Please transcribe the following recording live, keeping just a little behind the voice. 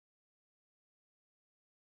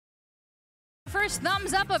First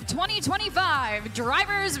thumbs up of 2025.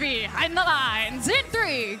 Drivers behind the lines. In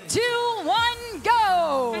 3, 2, 1,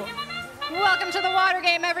 go! Welcome to the water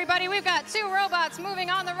game, everybody. We've got two robots moving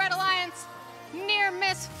on the Red Alliance. Near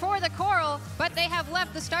miss for the coral, but they have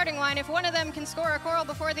left the starting line. If one of them can score a coral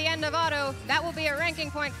before the end of auto, that will be a ranking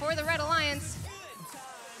point for the Red Alliance.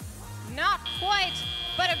 Not quite,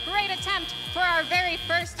 but a great attempt for our very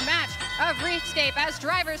first match of Reefscape as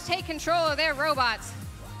drivers take control of their robots.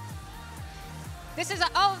 This is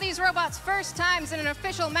all of these robots' first times in an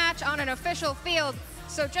official match on an official field,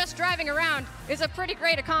 so just driving around is a pretty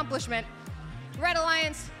great accomplishment. Red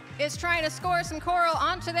Alliance is trying to score some coral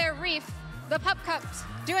onto their reef. The Pup Cups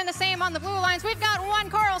doing the same on the blue lines. We've got one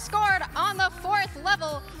coral scored on the 4th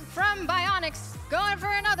level from Bionics, going for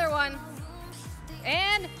another one.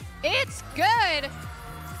 And it's good.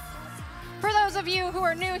 For those of you who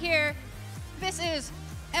are new here, this is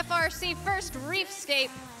FRC First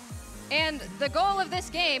Reefscape. And the goal of this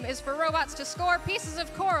game is for robots to score pieces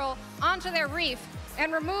of coral onto their reef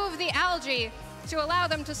and remove the algae to allow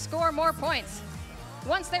them to score more points.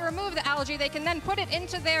 Once they remove the algae, they can then put it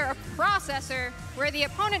into their processor where the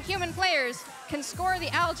opponent human players can score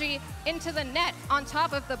the algae into the net on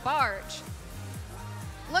top of the barge.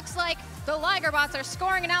 Looks like the Liger bots are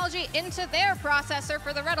scoring an algae into their processor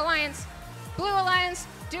for the Red Alliance. Blue Alliance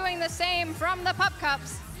doing the same from the Pup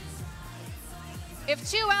Cups. If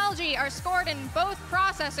 2 algae are scored in both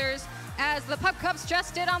processors, as the Pup Cups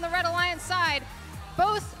just did on the Red Alliance side,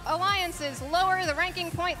 both alliances lower the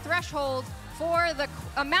ranking point threshold for the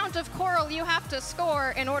amount of coral you have to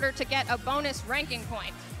score in order to get a bonus ranking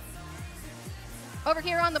point. Over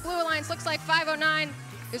here on the Blue Alliance, looks like 509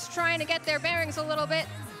 is trying to get their bearings a little bit,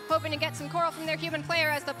 hoping to get some coral from their human player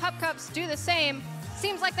as the Pup Cups do the same.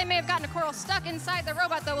 Seems like they may have gotten a coral stuck inside the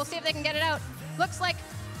robot, though. We'll see if they can get it out. Looks like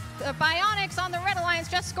the Bionics on the Red Alliance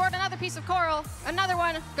just scored another piece of coral. Another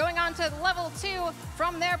one going on to level 2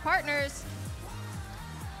 from their partners.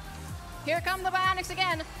 Here come the Bionics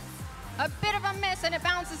again. A bit of a miss and it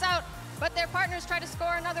bounces out, but their partners try to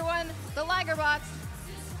score another one, the Liger bots.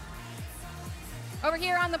 Over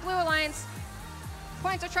here on the Blue Alliance,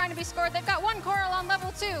 points are trying to be scored. They've got one coral on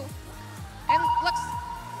level 2. And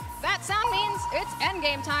that sound means it's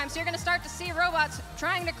endgame time, so you're gonna start to see robots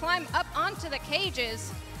trying to climb up onto the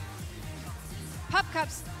cages. Pup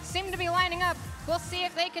Cups seem to be lining up. We'll see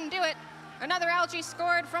if they can do it. Another algae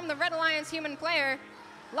scored from the Red Alliance human player.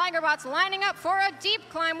 Liger bots lining up for a deep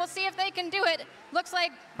climb. We'll see if they can do it. Looks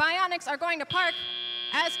like Bionics are going to park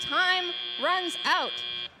as time runs out.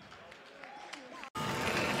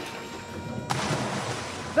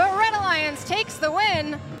 The Red Alliance takes the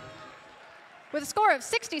win with a score of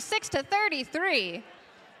 66-33.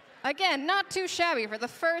 Again, not too shabby for the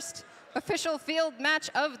first official field match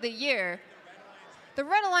of the year. The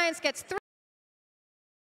Red Alliance gets 3